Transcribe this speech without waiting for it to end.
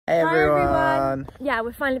Hey everyone. Hi everyone! Yeah,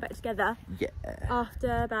 we're finally back together. Yeah.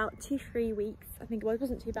 After about 2-3 weeks. I think it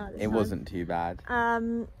wasn't too bad this time. Wasn't too bad. It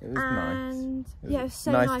was nice. Yeah, it was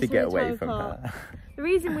so nice to get away from her. The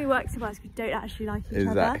reason we work so well is we don't actually like each other.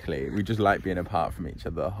 Exactly. We just like being apart from each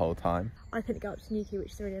other the whole time. I couldn't go up to Nuki,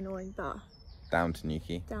 which is really annoying, but... Down to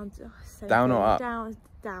Nuki. Down to... So down cool. or up? Down.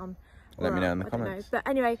 Let me know in the I comments. don't know. But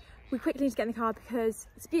anyway, we quickly need to get in the car because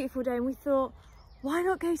it's a beautiful day and we thought, why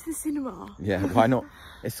not go to the cinema? Yeah, why not?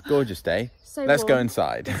 It's a gorgeous day. So Let's go warm.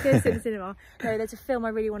 inside. Let's go to the cinema. No, there's a film I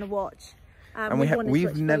really want to watch. And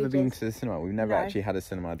we've never been to the cinema. We've never actually had a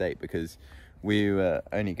cinema date because we were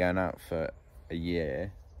only going out for a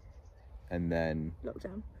year and then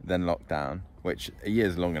lockdown, which a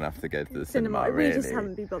year's long enough to go to the cinema, really. We just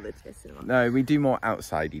haven't been bothered to go to the cinema. No, we do more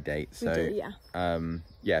outside-y dates. So, we do, yeah.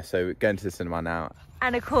 Yeah, so we're going to the cinema now.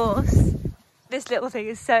 And of course, this little thing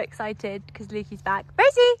is so excited because Lukey's back.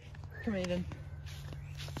 Rosie! Come here then.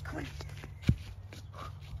 Come on.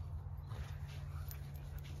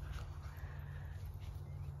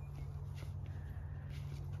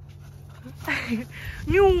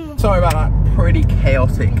 No. Sorry about that pretty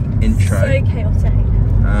chaotic intro. So chaotic.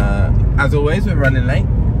 As always, we're running late.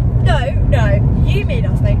 No, you made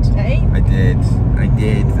us late today. I did.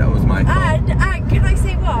 That was my fault. And can I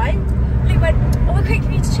say why? Luke went, oh, I quickly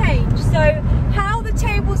need to change. So, how the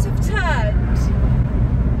tables have turned.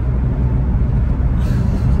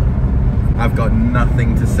 I've got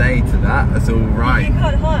nothing to say to that. That's all right. You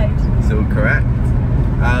can't hide. It's all correct.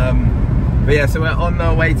 But yeah, so we're on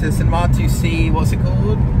the way to the cinema to see, what's it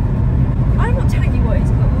called? I'm not telling you what it's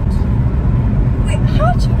called. Wait,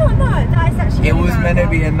 how do you not know? That is actually It was meant to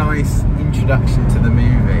be a nice introduction to the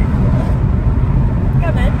movie.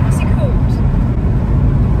 Come on, what's it called?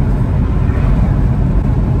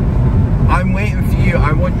 I'm waiting for you.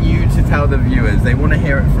 I want you to tell the viewers. They want to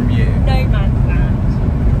hear it from you. No Man's Land.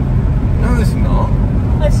 No, it's not.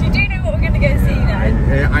 Oh, so you do know what we're going to go see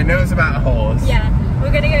then? I know it's about a horse. Yeah,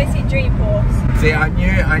 we're going to go see Dream Horse. See, I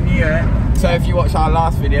knew it. So if you watched our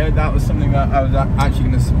last video, that was something that I was actually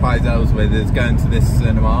going to surprise Ells with, is going to this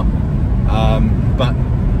cinema. But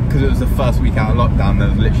because it was the first week out of lockdown, there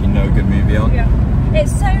was literally no good movie on. Yeah.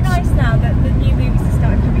 It's so nice now that the new movies have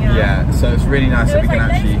started coming out. Yeah, so it's really nice that we can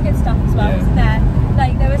actually... There was loads of good stuff as well, wasn't there?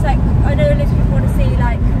 Like, there was like, I know a lot of people want to see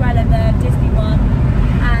like Cruella, the Disney one,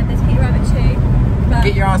 and there's Peter Rabbit 2. But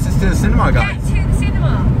get your asses to the cinema, guys. Get to the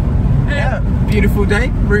cinema. Yeah, beautiful day,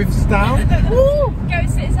 roof's down. Woo! Go and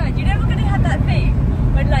sit inside. You never gonna have that thing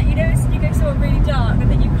when, like, you know, you go somewhere really dark and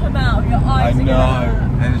then you come out, your eyes are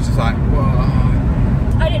going, and it's just like, whoa.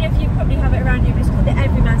 I don't know if you probably have it around you, but it's called the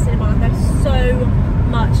Everyman Cinema. They're so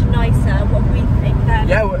much nicer, what we think.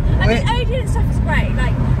 Yeah, I mean, Odeon and stuff is great,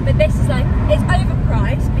 like, but this is like, it's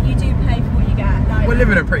overpriced, but you do pay for what you get. Like, we're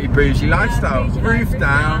living a pretty bougie lifestyle. Bougie Roof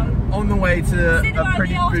down, on the way to a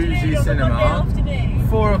pretty bougie cinema.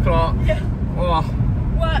 4 o'clock. Yeah. Oh.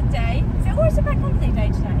 Work day. Is it always a bank holiday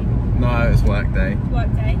day today? No, it's work day.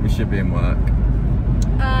 Work day. We should be in work.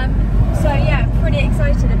 So yeah, pretty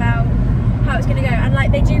excited about how it's gonna go, and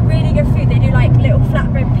like they do really good food. They do like little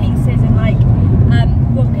flatbread pizzas and like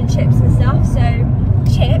wok and chips and stuff. So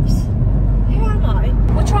chips. Who am I?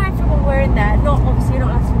 We'll try and film when we're in there. Not obviously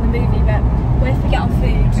not us from the movie, but we'll forget our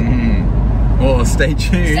food. Oh, stay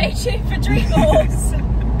tuned. Stay tuned for Dream Horse.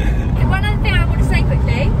 One other thing I want to say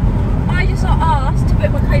quickly. I just got asked to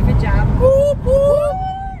put my COVID jab. Whoop whoop.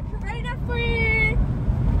 Corona free.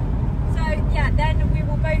 So yeah, then we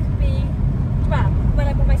will both be, well, when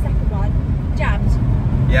I got my second one, jabbed.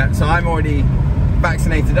 Yeah, so I'm already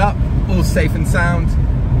vaccinated up, all safe and sound.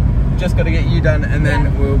 Just got to get you done and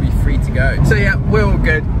then we'll be free to go. So yeah, we're all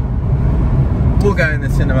good. We'll go in the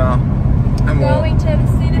cinema and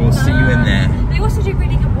we'll see you in there. They also do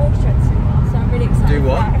really good water at the cinema, so I'm really excited. Do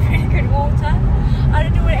what? About really good water. I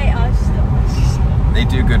don't know what it is, I just They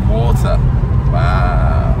do good water.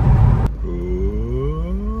 Wow.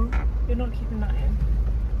 You're not keeping that in.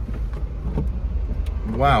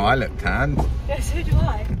 Wow, I look tanned. Yeah, so do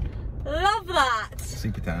I. Love that.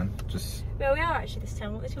 Super tan. Just. Well, we are actually this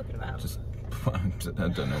time. What are they talking about? Just. I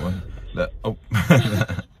don't know what. Look. Oh.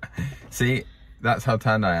 See, that's how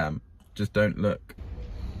tanned I am. Just don't look.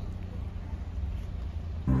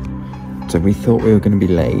 So we thought we were going to be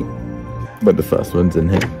late, but the first one's in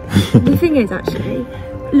here. The thing is, actually,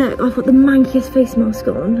 look, I've got the mankiest face mask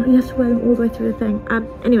on. You have to wear them all the way through the thing.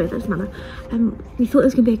 Anyway, that doesn't matter. We thought there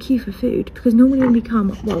was going to be a queue for food, because normally when we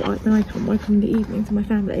come, well, when I come in the evening to my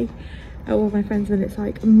family, all of my friends, and it's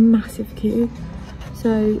like a massive queue.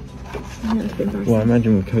 So, yeah, it's a bit embarrassing. Well, I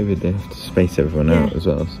imagine with COVID they have to space everyone out as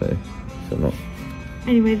well, so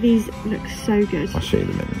Anyway, these look so good. I'll show you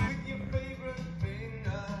the menu.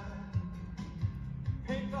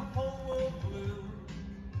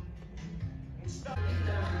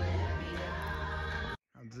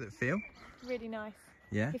 feel? Really nice.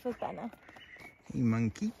 Yeah? He feels better now. Hey,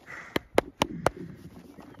 monkey.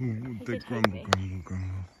 Ooh, big grumble, grumble,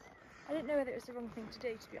 grumble. I didn't know whether it was the wrong thing to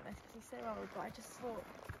do, to be honest, because he's so old, but I just thought...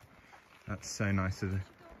 That's so nice of you.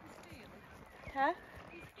 Huh?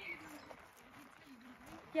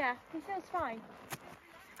 Yeah, he feels fine.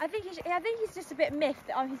 I think he's just a bit miffed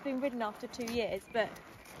that he's been ridden after 2 years, but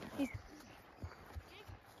he's...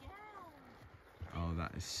 Oh,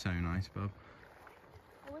 that is so nice, bub.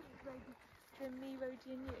 I wasn't ready for me,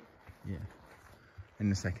 Rosie and you. Yeah.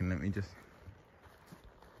 In a second, let me just...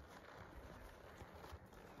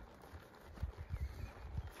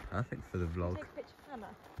 Perfect for the vlog. Take a picture of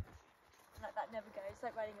Hannah. Like that never goes. It's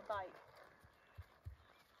like riding a bike.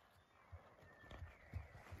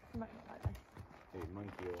 You might not like that. Hey,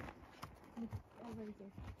 monkey or... Oh,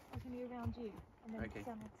 Rosie. I'm going to go around you and then Okay.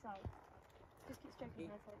 stand on the side. Just keep stroking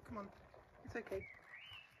her side. Come on. It's okay.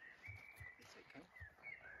 It's okay.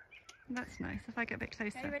 That's nice. If I get a bit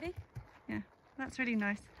closer. Okay, you ready? Yeah, that's really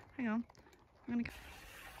nice. Hang on. I'm gonna go.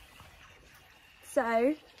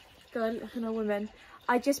 So, go look at a woman.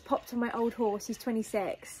 I just popped on my old horse. He's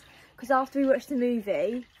 26. Because after we watched the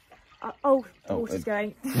movie, the horse is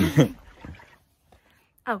going.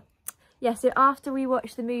 Oh, yeah. So after we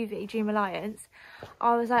watched the movie Dream Alliance,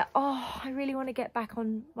 I was like, oh, I really want to get back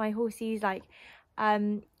on my horsies, like,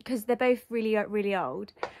 because they're both really, really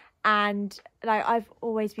old. And like I've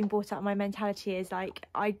always been brought up, my mentality is like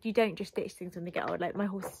you don't just ditch things when they get old. Like my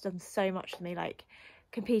horse has done so much for me, like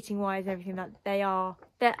competing wise, everything. That they are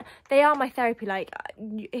my therapy. Like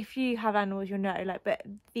if you have animals, you'll know. Like, but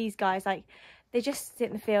these guys, like they just sit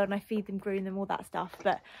in the field and I feed them, groom them, all that stuff.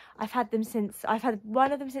 But I've had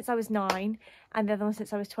one of them since I was 9, and the other one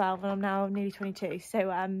since I was 12, and I'm now nearly 22.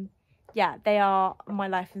 So yeah, they are my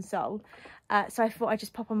life and soul. So I thought I'd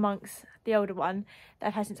just pop on Monk's, the older one that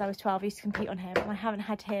I've had since I was 12. I used to compete on him, and I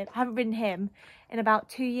haven't ridden him in about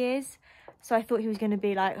 2 years. So I thought he was going to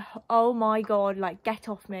be like, oh my god, like get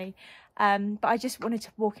off me. But I just wanted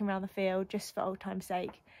to walk him around the field just for old time's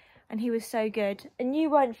sake, and he was so good. And you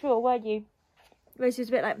weren't sure, were you? Rosie was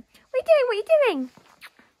a bit like, what are you doing?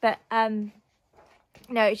 But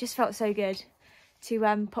no, it just felt so good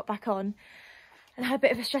to pop back on. And I had a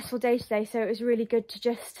bit of a stressful day today, so it was really good to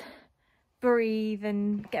just breathe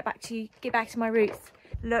and get back to my roots.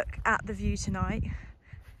 Look at the view tonight.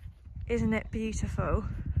 Isn't it beautiful?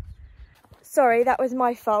 Sorry, that was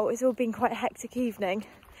my fault. It's all been quite a hectic evening.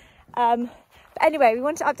 But anyway, we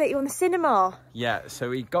want to update you on the cinema. Yeah, so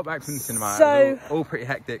we got back from the cinema. So it was all pretty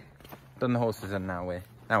hectic. Done the horses, and now we're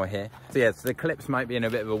here. So yeah, so the clips might be in a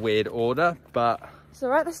bit of a weird order, but it's all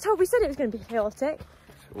right. That's how we said it was going to be chaotic.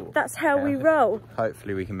 That's how we roll.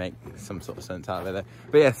 Hopefully we can make some sort of sense out of it.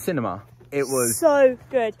 But yeah, cinema. It was so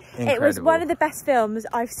good. Incredible. It was one of the best films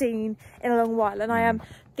I've seen in a long while, and I am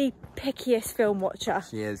the pickiest film watcher.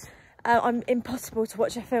 She is. I'm impossible to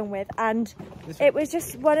watch a film with, and it was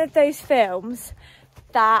just one of those films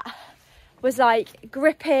that was like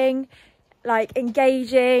gripping, like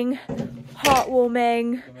engaging,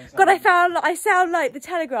 heartwarming. God, I sound like the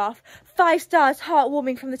Telegraph. 5 stars,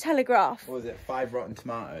 heartwarming from the Telegraph. What was it? 5 Rotten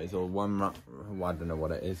Tomatoes or 1 well, I don't know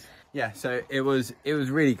what it is. Yeah, so it was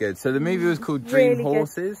really good. So the movie was called Dream Really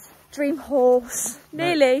Horses. Good. Dream Horse.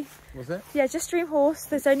 Nearly. Was it? Yeah, just Dream Horse.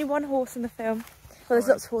 There's only one horse in the film. Well, there's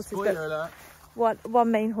lots of horses, Spoiler but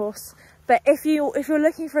one main horse. But if you're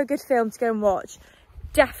looking for a good film to go and watch,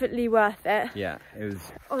 definitely worth it. Yeah, it was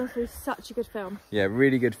honestly such a good film. Yeah,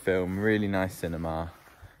 really good film, really nice cinema,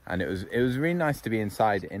 and it was really nice to be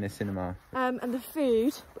inside in a cinema. And the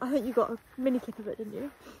food, I think you got a mini clip of it, didn't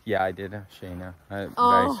you? Yeah, I did actually. Very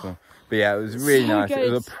small, but yeah, it was really so nice. Good.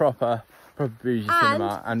 It was a proper bougie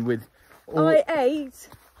cinema, and with all... I ate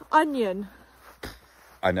onion.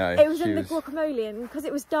 I know. It was in the guacamole, because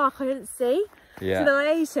it was dark, I didn't see. Yeah. So then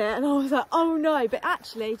I ate it and I was like, oh no. But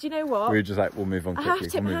actually, do you know what? We were just like, we'll move on quickly. I have to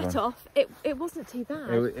take my hat off. It wasn't too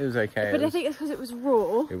bad. It was okay. But I think it's because it was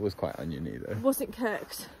raw. It was quite oniony though. It wasn't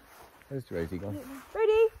cooked. Where's Rosie gone?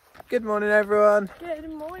 Ready? Good morning, everyone. Good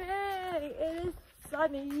morning. It is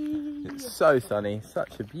sunny. It's so sunny.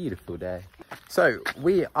 Such a beautiful day. So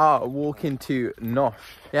we are walking to Nosh.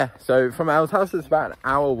 Yeah, so from Ells house it's about an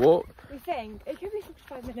hour walk. We think it could be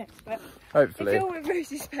 45 minutes, but hopefully. if you're with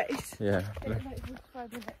Rosie's pace, yeah. it's like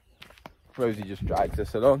 45 minutes. Rosie just drags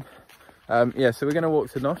us along. Yeah, so we're going to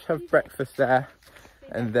walk to Nosh, have breakfast there,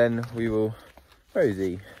 and then we will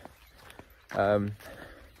Rosie. And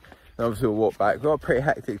obviously we'll walk back. We've got a pretty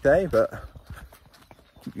hectic day, but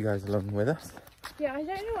keep you guys along with us. Yeah, I don't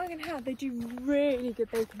know what I'm going to have. They do really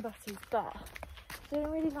good bacon butties, but I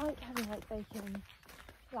don't really like having like bacon,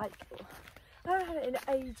 like, I haven't had it in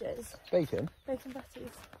ages. Bacon? Bacon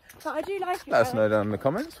butties. But I do like it. Let us know down in the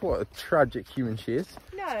comments what a tragic human she is.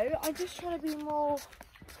 No, I'm just trying to be more,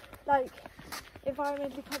 like,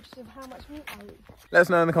 environmentally conscious of how much meat I eat. Let us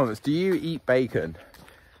know in the comments, do you eat bacon?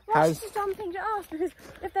 Well, it's just a dumb thing to ask, because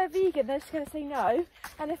if they're vegan, they're just going to say no.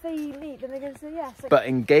 And if they eat meat, then they're going to say yes. Like, But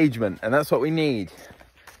engagement, and that's what we need.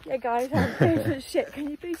 yeah, guys, I'm going for shit. Can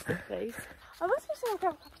you boost it, please? I was supposed to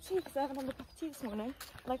grab a cup of tea because I haven't had a cup of tea this morning.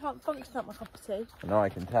 And I can't function without my cup of tea. No, I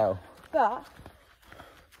can tell. But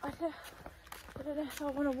I don't know if I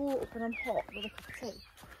want to walk when I'm hot with a cup of tea.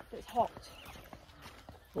 But it's hot.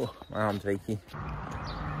 Oh, my arm's achy.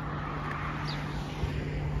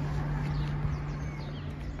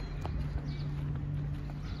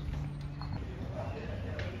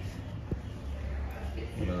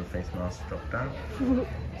 Another face mask dropped down.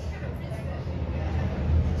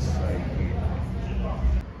 So cute.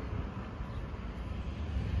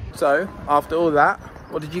 So, after all that,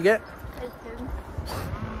 what did you get? Bacon.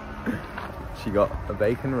 She got a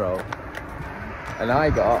bacon roll. And I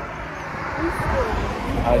got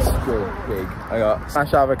a squid pig. I got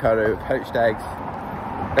smashed avocado, poached eggs,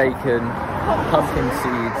 bacon, pumpkin I think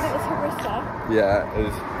seeds. it's harissa. Yeah, it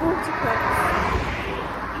was. Watercress.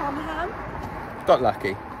 Ham ham. Got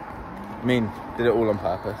lucky. I mean, did it all on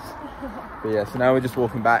purpose. But yeah, so now we're just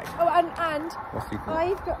walking back. Oh, and What's he called?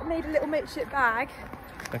 I've made a little makeshift bag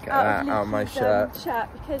Look at that, out of my shirt.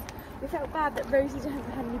 Because we felt bad that Rosie hasn't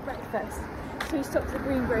had any breakfast. So we stopped at the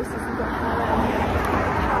greengrocers and got her a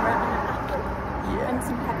carrot and an apple. Yeah. And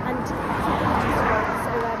some veggies as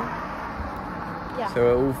well. So, yeah. So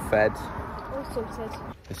we're all fed. All sorted.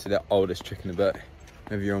 This is the oldest trick in the book.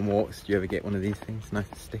 Whenever you're on walks, do you ever get one of these things? Nice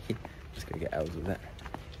and sticky. Just go get Ells with it.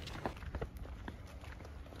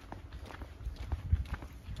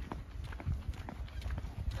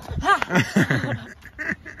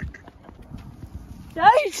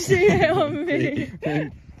 Don't do it on me. Okay.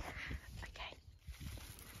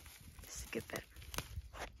 This is a good bit.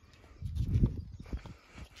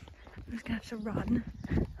 I'm just gonna have to run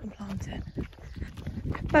and plant it.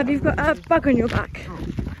 Bab, you've got a bug on your back.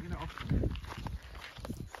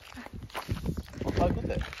 What bug was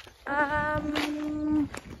it? I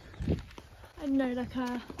don't know, like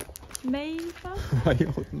a May bug? Why are you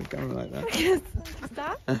holding the camera like that? What's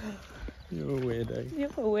that? You're a weirdo. You're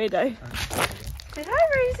a weirdo. Say hi,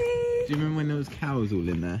 Rosie. Do you remember when there was cows all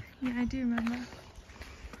in there? Yeah, I do remember.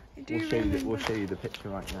 I do We'll show you the picture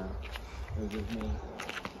right now. It was with me.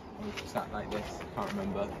 I was sat like this. Can't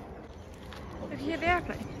remember. Have you heard the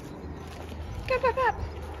airplane? Go, go, go.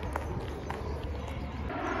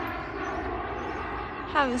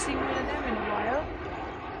 Haven't seen one of them in a while.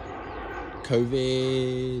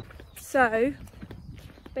 COVID. So,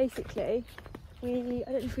 basically, I don't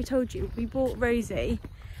know if we told you, we bought Rosie.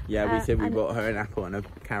 Yeah, we said we and- bought her an apple and a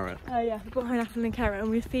carrot. Oh yeah, we bought her an apple and carrot and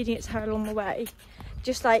we were feeding it to her along the way.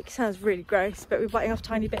 Just like, sounds really gross, but we were biting off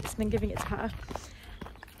tiny bits and then giving it to her.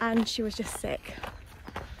 And she was just sick.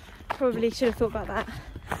 Probably should have thought about that.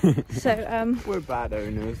 So, We're bad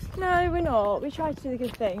owners. no, we're not. We tried to do the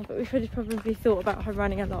good thing, but we should have probably thought about her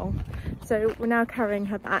running along. So we're now carrying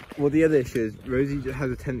her back. Well, the other issue is Rosie just has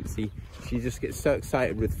a tendency, she just gets so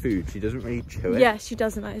excited with food, she doesn't really chew it. Yeah, she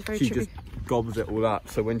doesn't, that is very She true. just gobbles it all up.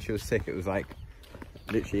 So when she was sick, it was like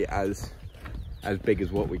literally as big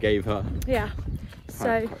as what we gave her. Yeah,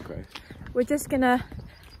 so Quite gross. we're just gonna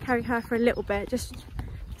carry her for a little bit, just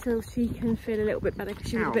till she can feel a little bit better because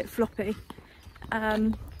she was a bit floppy.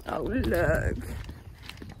 Oh look.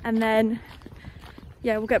 And then,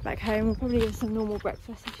 yeah, we'll get back home. We'll probably get some normal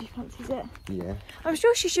breakfast if she fancies it. Yeah. I'm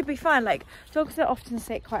sure she should be fine. Like, dogs are often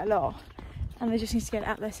sick quite a lot and they just need to get it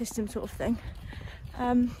out of their system sort of thing.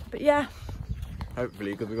 But yeah.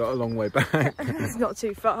 Hopefully, because we've got a long way back. It's not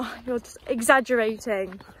too far. You're just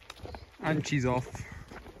exaggerating. And she's off.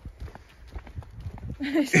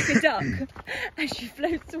 She's like a duck and she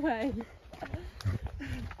floats away.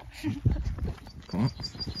 What?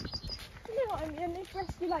 You know what I mean? They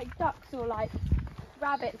rescue like ducks or like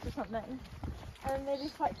rabbits or something, and they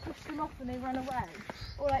just like push them off and they run away.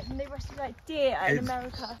 Or like when they rescue like deer in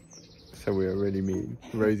America. So we were really mean.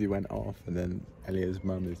 Rosie went off, and then Elia's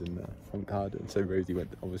mum is in the front garden. So Rosie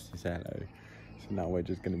went to obviously say hello. So now we're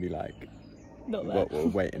just going to be like, Not there. what, we're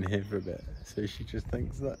waiting here for a bit. So she just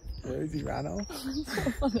thinks that Rosie ran off. It's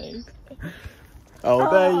not funny.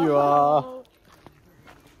 Oh, there you are.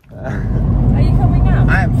 Are you filming now?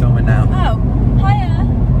 I am filming now. Oh, hiya.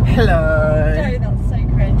 Hello. No, that's so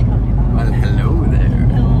cringe. Can't do that. Well, hello there.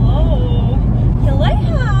 Hello.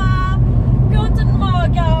 Hello. Guten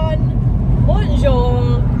Morgen.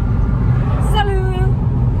 Bonjour. Salut.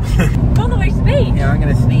 We're on the way to the beach. Yeah, I'm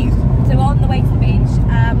going to sneeze. So we're on the way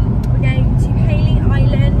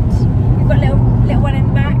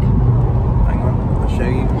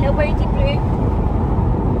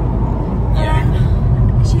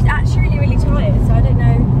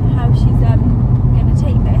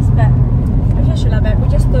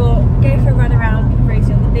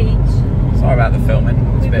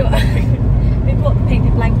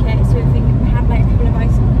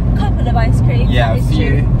ice creams. Yeah, that is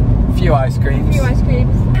true. few ice creams. A few ice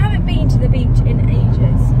creams. I haven't been to the beach in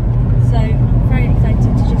ages, so I'm very excited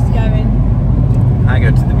to just go and... I go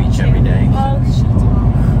to the beach every day. Oh, shut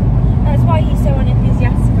up. That's why he's so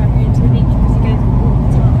unenthusiastic about going to the beach, because he goes all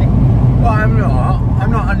the time. Well,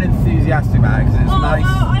 I'm not unenthusiastic about it because it's nice.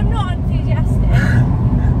 Well, I'm not enthusiastic.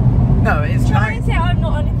 No, it's Try and say I'm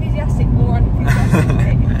not unenthusiastic more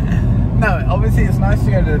unenthusiastically. No, obviously it's nice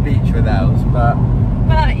to go to the beach with Ells, but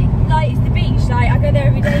like it's the beach. Like I go there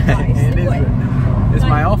every day, guys. it is. It's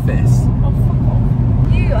my office. Oh, fuck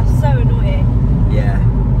off. You are so annoying. Yeah.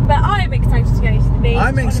 But I'm excited to go to the beach.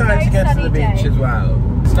 I'm excited to go to the beach as well.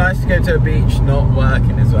 It's nice to go to a beach not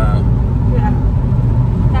working as well. Yeah.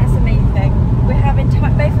 That's amazing. We're having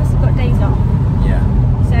time. Both of us have got days off. Yeah.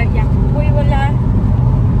 So yeah, we will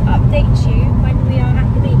update you when we are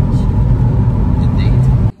at the beach.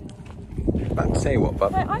 Indeed. About to say what,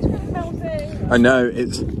 bub? My ice cream is melting. I know,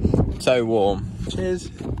 it's so warm. Cheers.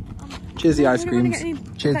 Cheers the ice creams.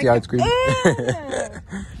 Cheers the ice cream.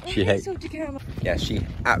 She hates salted caramel. Yeah, she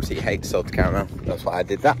absolutely hates salted caramel. That's why I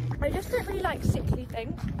did that. I just don't really like sickly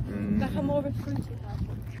things. Like I'm more of a fruity person.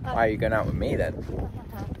 Why are you going out with me then?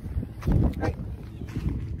 Right.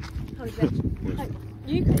 Like,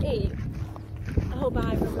 you could eat a whole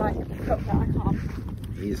bag of like chocolate. I can't.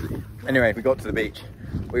 Easily. Anyway, we got to the beach.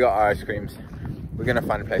 We got our ice creams. We're going to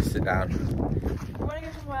find a place to sit down. We want to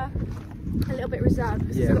go somewhere a little bit reserved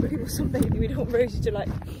because Yeah. we've got people sunbathing. We don't want Rosie to like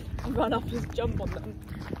run up and just jump on them.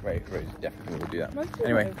 Right, Rosie definitely will do that. Rosie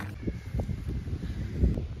Anyway.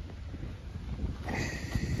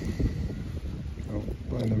 Oh,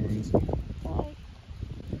 blind them ones.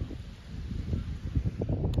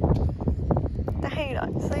 The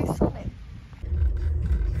haylight's so sunny.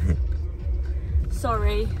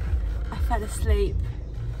 Sorry, I fell asleep.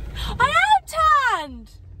 I am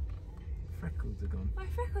tanned! Freckles are gone. My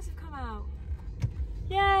freckles have come out.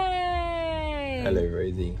 Yay! Hello,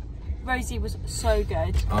 Rosie. Rosie was so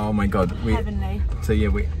good. Oh my god. Heavenly. So yeah,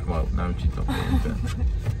 well, no, she's not doing it,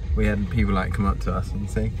 but we had people like come up to us and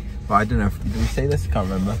say, well, I don't know, did we say this? I can't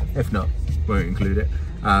remember. If not, won't include it.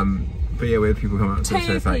 But yeah, we had people come up to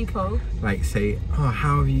us and like say, oh,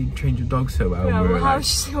 how have you trained your dog so well? Yeah, we were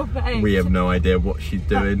how's your babe? we have no idea what she's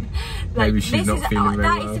doing. Maybe she's not feeling very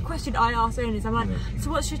well. That is the question I ask owners. I'm like,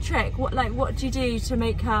 so what's your trick? What do you do to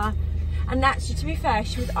make her? And actually, to be fair,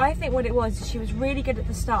 I think what it was, she was really good at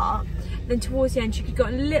the start. Then towards the end, she got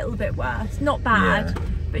a little bit worse. Not bad,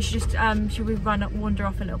 but she just she would wander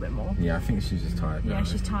off a little bit more. Yeah, I think she's just tired now. Yeah,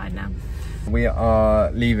 she's tired now. We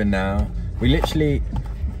are leaving now.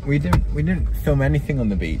 We didn't film anything on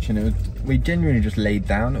the beach, and we genuinely just laid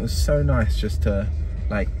down. It was so nice just to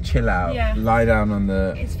like chill out, lie down on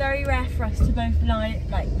the... It's very rare for us to both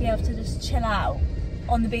be able to just chill out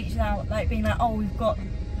on the beach without like being like, oh, we've got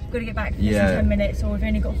to get back in 10 minutes, or we've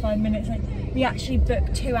only got 5 minutes. Like, we actually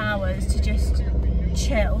booked 2 hours to just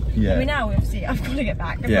chill. Yeah. I mean, now obviously I've got to get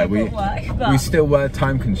back. Yeah, we still were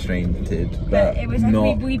time constrained, but it was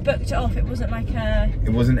not. We booked it off. It wasn't like It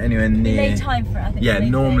wasn't anywhere near. We made time for it. I think. Yeah,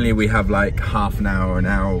 normally we have like half an hour, an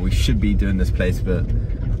hour. We should be doing this place, but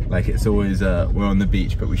like it's always we're on the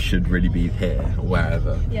beach, but we should really be here or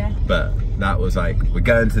wherever. Yeah. But that was like, we're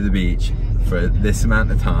going to the beach for this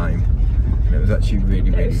amount of time. And it was actually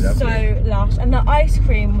really lovely. So lush, and the ice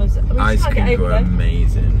cream was. Ice creams were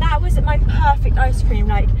amazing. That was my perfect ice cream,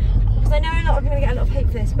 like, because I know I'm going to get a lot of hate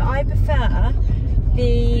for this, but I prefer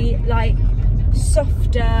the like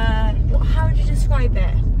softer. How would you describe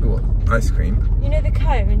it? What, ice cream? You know the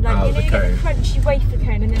cone, like you get the crunchy wafer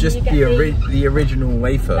cone, and then just you get the original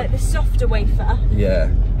wafer, like the softer wafer.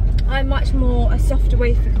 Yeah. I'm much more a softer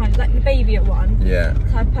wafer kind, like the baby one. Yeah.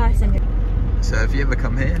 Type of person. So if you ever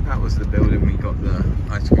come here, that was the building we got the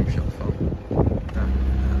ice cream shop from.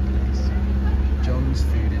 John's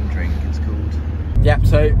Food and Drink, it's called. Yep,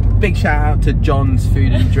 so big shout out to John's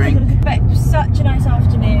Food and Drink. But it was such a nice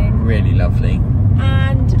afternoon. Really lovely.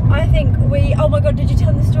 And I think oh my god, did you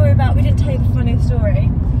tell them the story about, we didn't tell you the funniest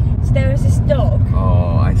story. So there was this dog.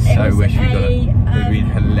 Oh, I so wish we got it. It would have been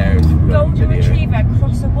hilarious if we got golden retriever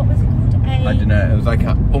cross of, what was it called? I don't know, it was like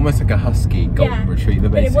almost like a husky golden retriever, basically.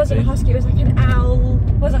 But it wasn't a husky, it was like an owl.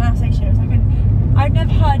 It wasn't an Alsatian, it was like I'd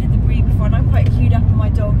never heard of the breed before, and I'm quite queued up on my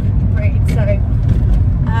dog breed, so.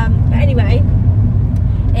 But anyway,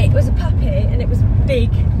 it was a puppy, and it was a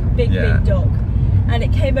big dog. And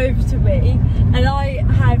it came over to me, and I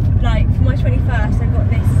had, like, for my 21st, I got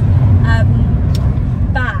this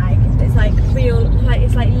bag that's like real, like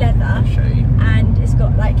it's like leather, and it's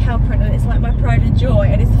got like cow print, and it's like my pride and joy,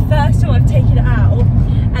 and it's the first time I've taken it out,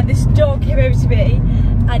 and this dog came over to me,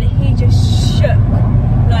 and he just shook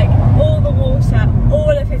like all the water,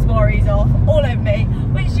 all of his worries off.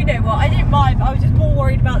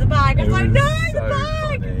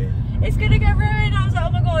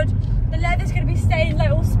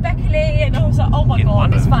 oh my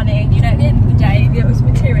god, it's funny. You know, at the end of the day, it was a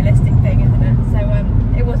materialistic thing, isn't it? So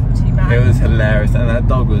it wasn't too bad. It was hilarious, and that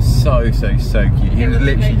dog was so cute. He was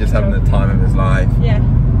literally just having the time of his life. Yeah.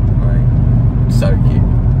 Like, so cute.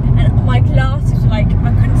 And my glasses were like,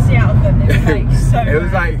 I couldn't see out of them. It was like so It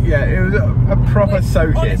was like, yeah, it was a proper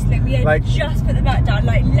soaking. Honestly, we had like, just put the back down,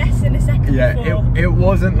 like less than a second before. It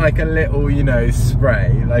wasn't like a little, you know,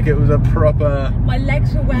 spray. Like, it was a proper... My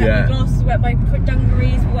legs were wet, my glasses were wet, my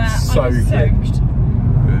dungarees were wet, I was soaked.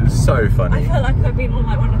 It was so funny. I felt like I'd been on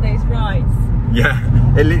like one of those rides. Yeah,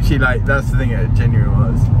 it literally, like, that's the thing, it genuinely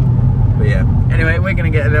was. But yeah, anyway, we're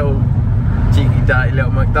going to get a little cheeky, dirty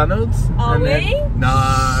little McDonald's. Are we?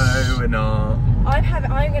 No, we're not.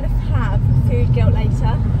 I'm going to have food guilt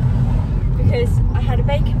later because I had a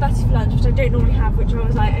bacon butty for lunch, which I don't normally have, which I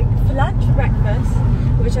was like, for lunch or breakfast,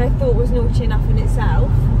 which I thought was naughty enough in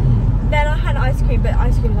itself. Then I had ice cream, but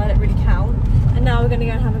ice creams I don't really count. And now we're going to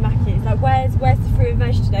go and have a Mackey's. Like, where's the fruit and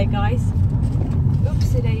veg today, guys?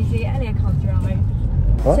 Oopsie daisy, Elliot can't drive.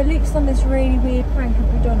 What? So Luke's done this really weird prank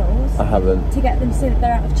at McDonald's. I haven't. To get them so that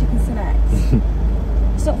they're out of chicken selects.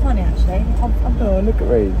 It's not funny actually. Oh, look at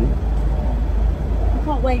Rosie. I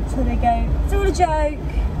can't wait till they go, it's all a joke.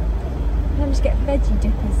 I'm just get veggie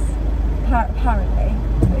dippers, apparently.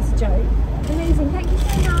 It's a joke. Amazing, thank you so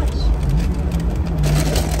much.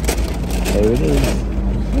 There it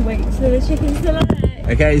is. Wait till the chicken's select.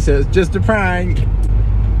 Okay, so it's just a prank.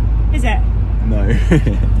 Is it? No.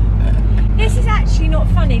 This is actually not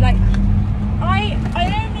funny. Like, I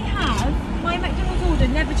only have, my McDonald's order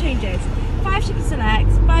never changes. 5 chicken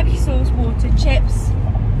selects, barbecue sauce, water, chips,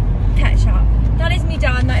 ketchup. That is me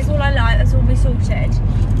done. That is all I like. That's all me sorted.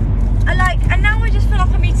 And now I just feel like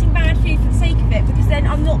I'm eating bad food for the sake of it, because then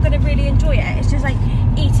I'm not going to really enjoy it. It's just like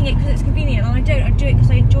eating it because it's convenient, and I don't. I do it because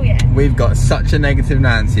I enjoy it. We've got such a negative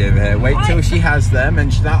Nancy over here. Wait till she has them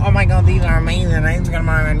and she's like, oh my god, these are amazing. I'm going to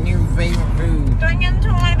buy my new favourite food. Going into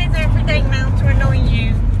all this every day now to annoy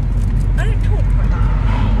you. I don't talk like that.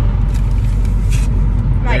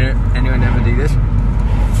 Right. Anyone ever do this?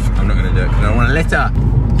 I'm not going to do it because I don't want to litter.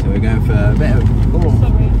 So we're going for a bit of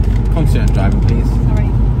confident driving, please. Sorry.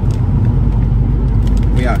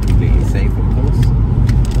 We are completely safe, of course.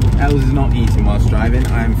 Ells is not eating whilst driving.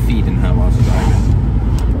 I am feeding her whilst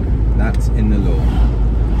driving. That's in the law.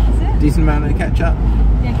 Is it? Decent amount of ketchup.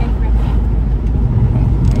 Yeah, go for it. Oh,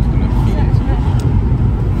 I was going to feed it.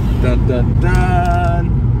 Dun dun dun.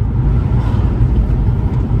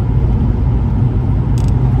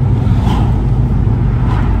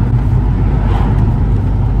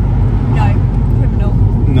 No, criminal.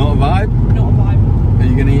 Not a vibe? Not a vibe. Are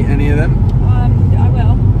you going to eat any of them? I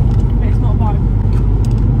will, but it's not a vibe.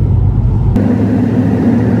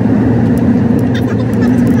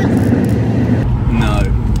 No.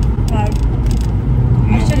 No. I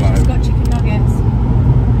Not should have vibe. just got chicken nuggets.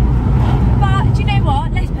 But do you know what?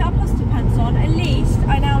 Let's put our positive pants on. At least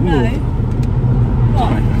I now know.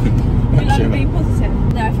 What? You like being positive?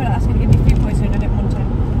 No, I feel like that's going to give me food poisoning. I don't want it.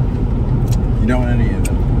 You don't want any of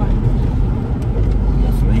them? Right.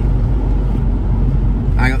 That's me.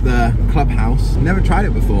 I got the Clubhouse. Never tried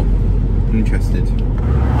it before. Interested. Did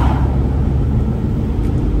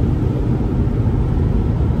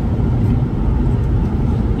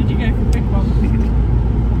you go for the big one?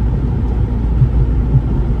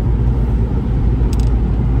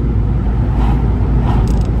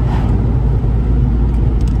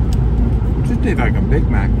 Just did like a Big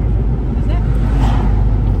Mac. Is it?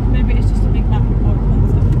 Maybe it's just a Big Mac with more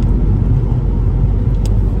expensive.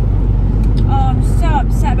 Oh, I'm so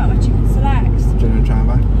upset about my chicken selects. Do you want to try and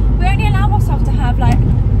buy? We only allow ourselves to have like,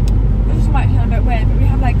 this might sound a bit weird, but we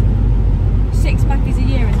have like 6 Mackies a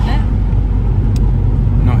year, isn't it?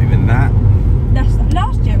 Not even that.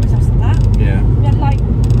 Last year was less than that. Yeah. We had like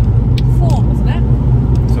 4, wasn't it?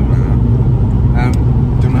 Something like that.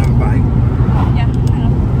 Do you want to have a bite? Yeah, hang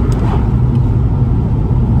on.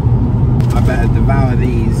 I better devour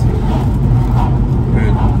these.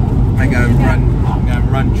 I go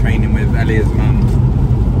and run training with Elliot's mum.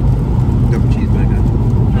 Double cheeseburger.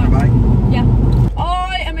 Want a bite? Yeah. I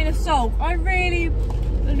am in assault. I really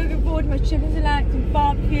am looking forward to my chicken select and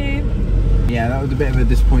barbecue. Yeah, that was a bit of a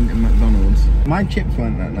disappointing McDonald's. My chips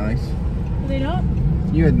weren't that nice. Are they not?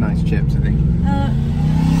 You had nice chips, I think.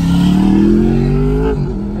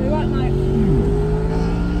 They weren't like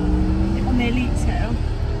on the elite scale.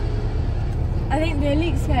 I think the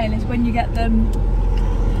elite scale is when you get them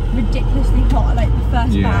ridiculously hot, like the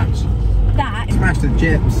first batch. That smash the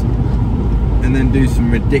chips and then do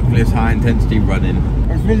some ridiculous high intensity running.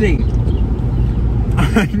 It's busy.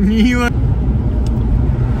 I knew it.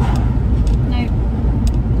 No.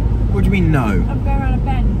 What do you mean no? I'm going around a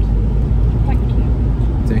bend. Thank you.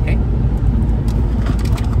 It's okay.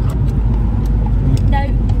 No.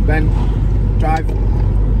 Ben, drive.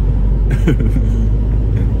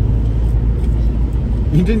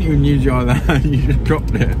 You didn't even use your other hand, you just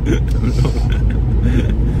dropped it.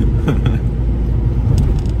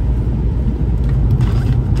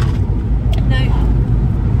 No.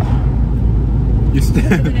 You still.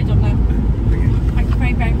 Thank you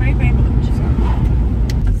very, very, very, very much.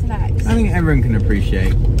 Snacks. I think everyone can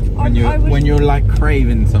appreciate when I when you're like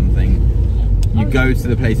craving something, you go to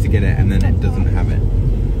the place to get it and then it doesn't have it.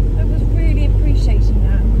 I was really appreciating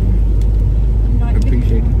that. Like,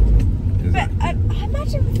 Appreciating. but I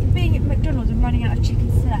imagine being at McDonald's and running out of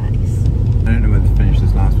chicken selects. I don't know whether to finish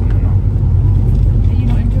this last one or not. Are you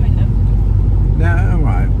not enjoying them? No,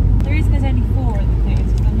 alright. The reason there's only 4 of the things is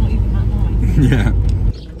because they're not even that nice. Yeah.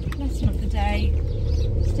 Lesson of the day: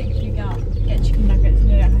 stick to your gut, get chicken nuggets, and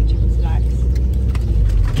don't have chicken selects.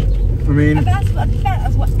 I mean, I bet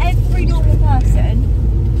that's what every normal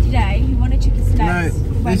person today who wanted chicken no,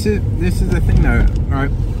 selects. this is the thing though,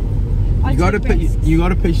 right? You got to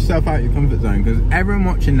put yourself out of your comfort zone, because everyone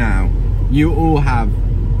watching now, you all have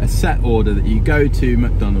a set order that you go to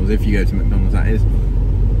McDonald's, if you go to McDonald's that is,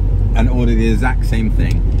 and order the exact same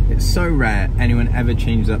thing. It's so rare anyone ever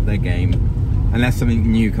changes up their game unless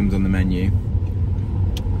something new comes on the menu.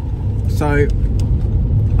 So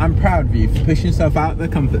I'm proud of you for pushing yourself out of the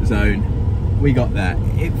comfort zone. We got there.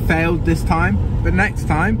 It failed this time, but next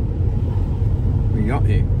time we got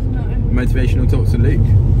you. No. Motivational talks to Luke.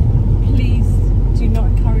 Please do not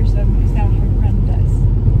encourage them because they're horrendous.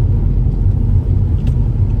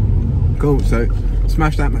 Cool, so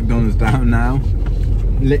smash that McDonald's down now.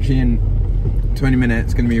 Literally in 20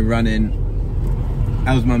 minutes, going to be running.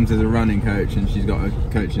 Ells' mum's is a running coach and she's got a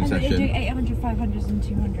coaching And session. they're doing 800, 500s and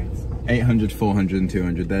 200s. 800, 400 and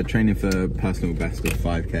 200. They're training for personal best of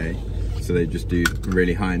 5k. So they just do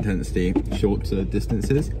really high intensity, shorter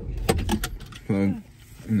distances. So,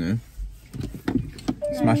 you know,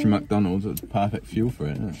 smashing McDonald's is perfect fuel for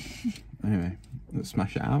it, isn't it? Anyway, let's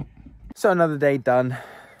smash it out. So another day done.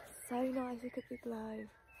 So nice, look at the glow. Can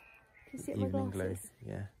you see it in my Evening glasses?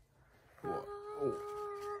 glow, yeah. Oh,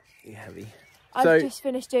 heavy. I've just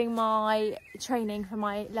finished doing my training for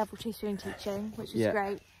my level 2 swimming teaching, which was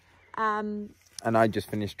great. And I just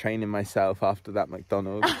finished training myself after that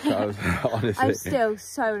McDonald's. So I was honestly, I'm still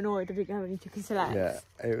so annoyed I didn't have any chicken selects. yeah,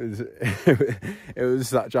 it was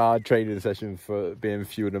such a hard training session for being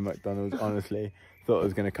fueled at McDonald's. Honestly, thought it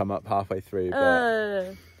was going to come up halfway through,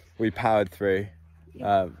 but we powered through.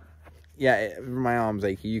 Yeah, my arm's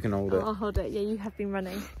achy. You can hold it. I'll hold it. Yeah, you have been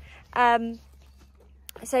running.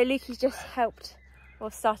 So Lukey's just helped,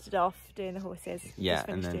 or started off doing the horses. Yeah, just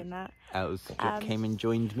finished and then doing that. Ells came and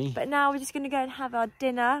joined me. But now we're just going to go and have our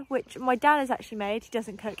dinner, which my dad has actually made. He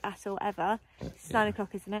doesn't cook at all, ever. It's 9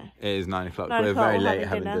 o'clock, isn't it? It is 9 o'clock. 9 We're o'clock, very we're late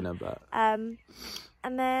having having dinner, but... And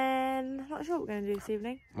then, I'm not sure what we're going to do this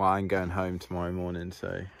evening. Well, I'm going home tomorrow morning,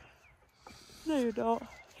 so... No, you're not.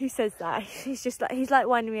 Who says that? He's like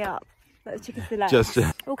winding me up. Like the chicken fillet.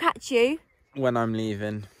 We'll catch you when I'm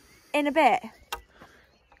leaving. In a bit.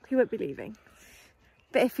 He won't be leaving.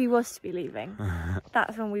 But if he was to be leaving,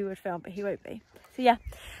 that's when we would film, but he won't be. So yeah,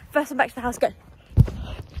 first one back to the house, go.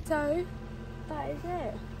 So, that is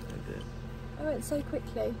it. I went so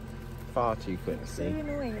quickly. Far too quickly. It's so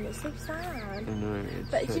annoying and it's so sad. I know,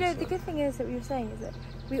 but so you know, the good thing is that we were saying is that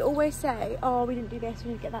we always say, oh, we didn't do this, we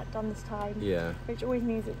didn't get that done this time. Yeah. Which always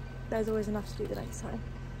means that there's always enough to do the next time.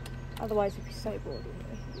 Otherwise we'd be so bored,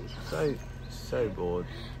 wouldn't we? So bored.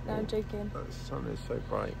 No, I'm joking. That sun is so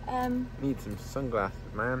bright. Need some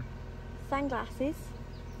sunglasses, man. Sunglasses.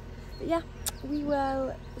 But yeah, we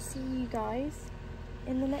will see you guys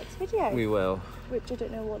in the next video. We will. Which I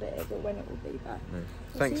don't know what it is or when it will be, but no. We'll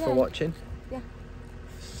Thanks for watching. Yeah.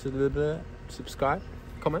 Subscribe,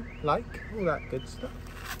 comment, like, all that good stuff.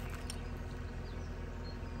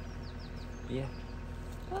 Yeah.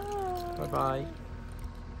 Bye. Bye-bye.